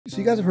So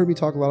you guys have heard me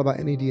talk a lot about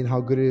NAD and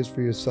how good it is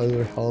for your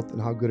cellular health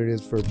and how good it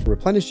is for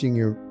replenishing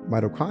your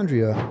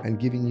mitochondria and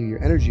giving you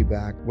your energy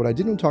back. What I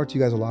didn't talk to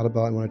you guys a lot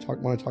about and want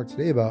to talk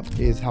today about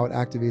is how it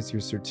activates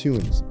your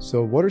sirtuins.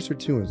 So what are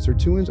sirtuins?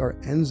 Sirtuins are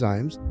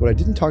enzymes. What I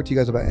didn't talk to you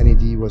guys about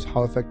NAD was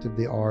how effective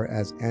they are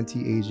as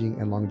anti-aging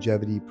and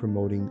longevity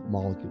promoting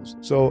molecules.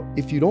 So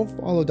if you don't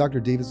follow Dr.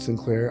 David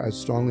Sinclair, I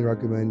strongly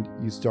recommend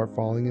you start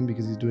following him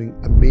because he's doing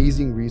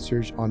amazing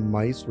research on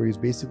mice where he's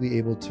basically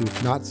able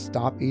to not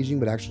stop aging,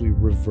 but actually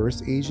reverse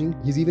aging.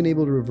 He's even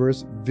able to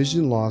reverse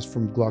vision loss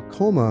from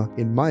glaucoma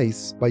in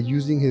mice by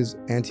using his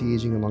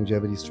anti-aging and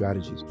longevity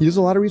strategies. He does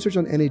a lot of research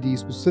on NAD,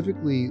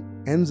 specifically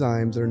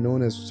enzymes that are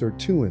known as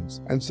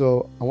sirtuins. And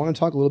so I want to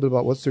talk a little bit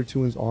about what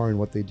sirtuins are and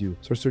what they do.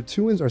 So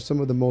sirtuins are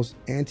some of the most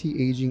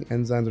anti-aging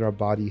enzymes that our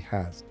body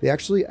has. They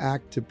actually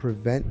act to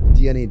prevent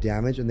DNA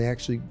damage, and they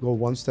actually go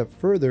one step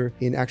further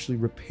in actually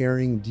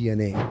repairing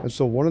DNA. And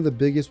so one of the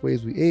biggest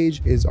ways we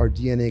age is our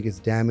DNA gets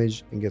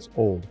damaged and gets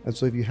old. And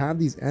so if you have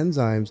these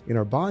enzymes in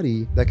our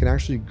body that can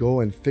actually go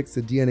and fix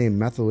the DNA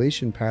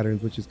methylation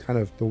patterns, which is kind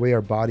of the way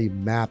our body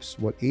maps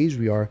what age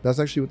we are, that's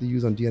actually what they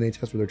use on DNA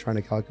tests where they're trying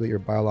to calculate your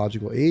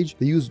biological age.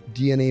 They use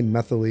DNA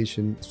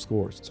methylation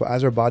scores. So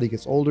as our body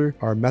gets older,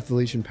 our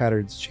methylation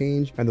patterns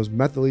change, and those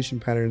methylation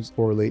patterns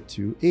correlate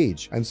to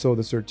age. And so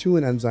the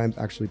sirtuin enzymes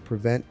actually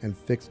prevent and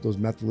fix those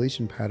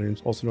methylation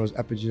patterns, also known as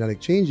epigenetic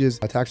changes,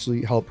 to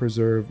actually help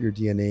preserve your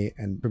DNA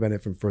and prevent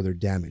it from further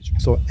damage.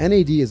 So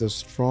NAD is a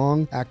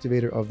strong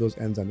activator of those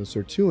enzymes,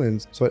 the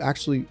sirtuins. So it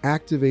actually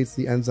activates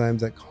the enzymes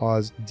that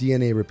cause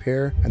DNA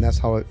repair, and that's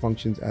how it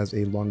functions as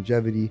a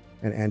longevity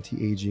and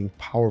anti-aging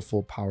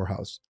powerful powerhouse.